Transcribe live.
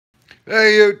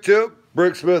Hey YouTube,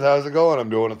 Brick Smith, how's it going? I'm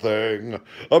doing a thing.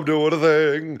 I'm doing a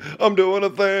thing. I'm doing a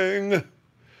thing.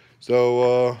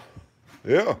 So,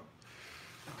 yeah.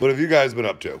 What have you guys been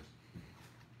up to?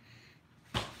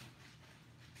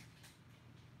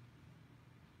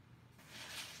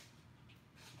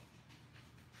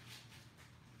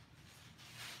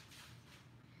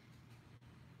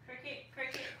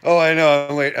 Cricket. Oh, I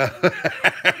know. Wait.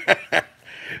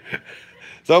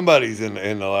 Somebody's in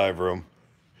the live room.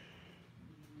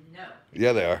 No.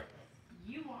 Yeah, they are.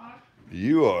 You are.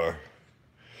 You are.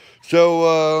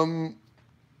 So,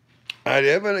 I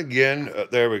haven't again.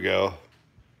 There we go.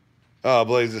 Oh,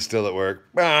 Blaze is still at work.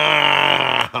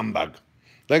 Ah, humbug.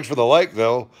 Thanks for the like,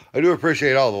 though. I do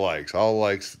appreciate all the likes. All the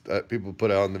likes that people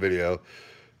put out on the video.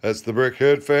 That's the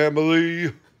Brickhead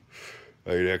family.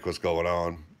 Hey, Nick, what's going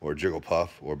on? Or Jigglepuff,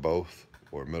 or both,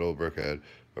 or Middle Brickhead,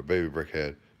 or Baby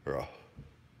Brickhead, or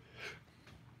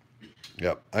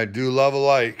Yep, I do love a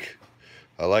like.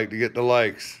 I like to get the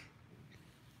likes.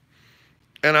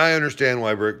 And I understand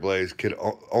why Brick Blaze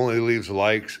only leaves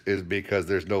likes is because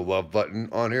there's no love button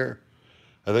on here.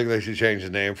 I think they should change the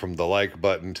name from the like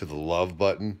button to the love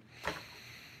button.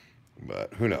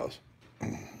 But who knows?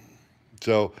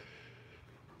 So,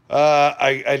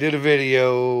 I did a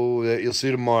video that you'll see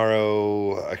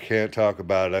tomorrow. I can't talk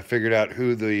about it. I figured out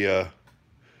who the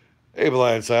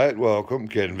Abeline site, welcome,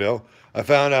 Kenville. I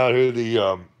found out who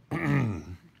the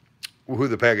who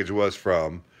the package was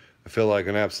from. I feel like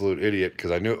an absolute idiot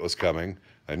because I knew it was coming.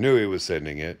 I knew he was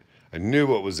sending it. I knew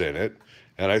what was in it,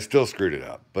 and I still screwed it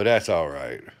up. But that's all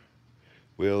right.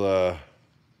 We'll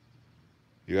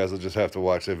you guys will just have to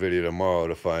watch that video tomorrow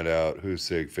to find out who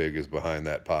Sig Fig is behind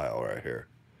that pile right here.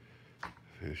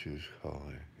 Fish is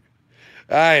calling.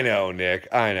 I know, Nick.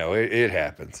 I know it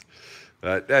happens,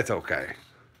 but that's okay.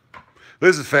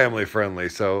 This is family friendly,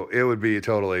 so it would be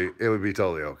totally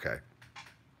okay.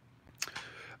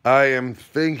 I am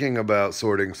thinking about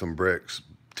sorting some bricks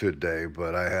today,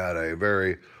 but I had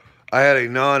a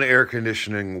non-air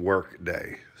conditioning work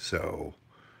day, so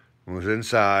I was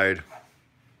inside,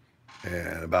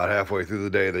 and about halfway through the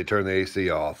day they turned the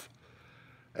AC off,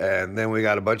 and then we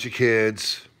got a bunch of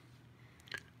kids,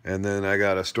 and then I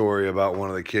got a story about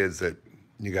one of the kids that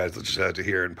you guys will just have to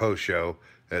hear in post show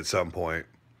at some point.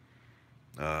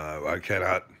 I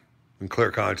cannot, in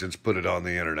clear conscience, put it on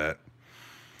the internet.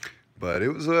 But it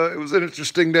was an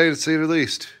interesting day to say the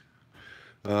least.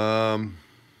 Got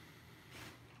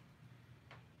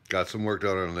some work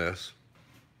done on this.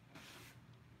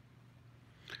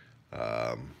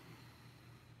 Out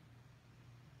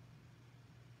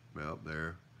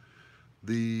there.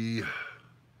 The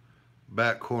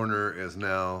back corner is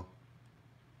now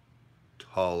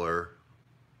taller.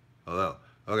 Oh no.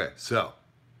 Okay, so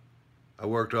I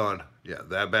worked on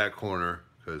that back corner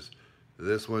because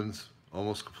this one's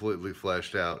almost completely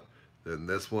fleshed out. Then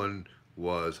this one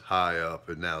was high up,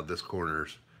 and now this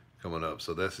corner's coming up.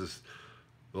 So this is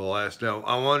the last. Now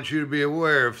I want you to be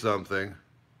aware of something.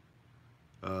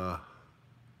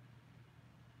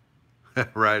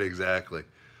 Right, exactly.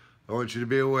 I want you to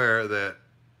be aware that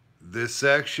this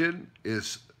section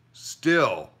is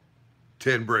still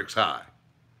 10 bricks high.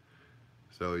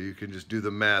 So you can just do the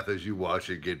math as you watch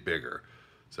it get bigger.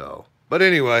 So, but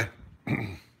anyway,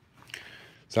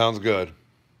 sounds good.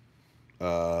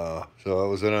 So it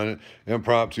was an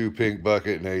impromptu Pink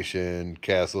Bucket Nation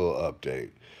Castle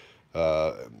update.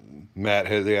 Matt,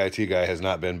 the IT guy, has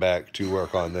not been back to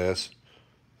work on this.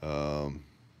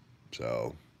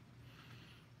 So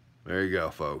there you go,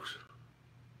 folks.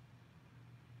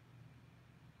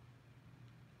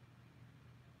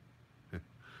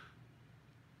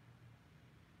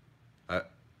 I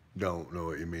don't know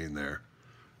what you mean there.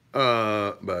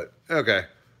 But okay.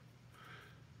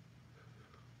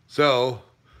 So,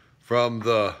 from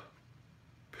the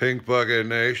Pink Bucket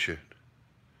Nation,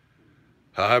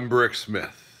 I'm Brick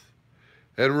Smith.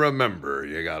 And remember,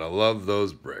 you gotta love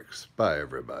those bricks. Bye,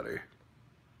 everybody.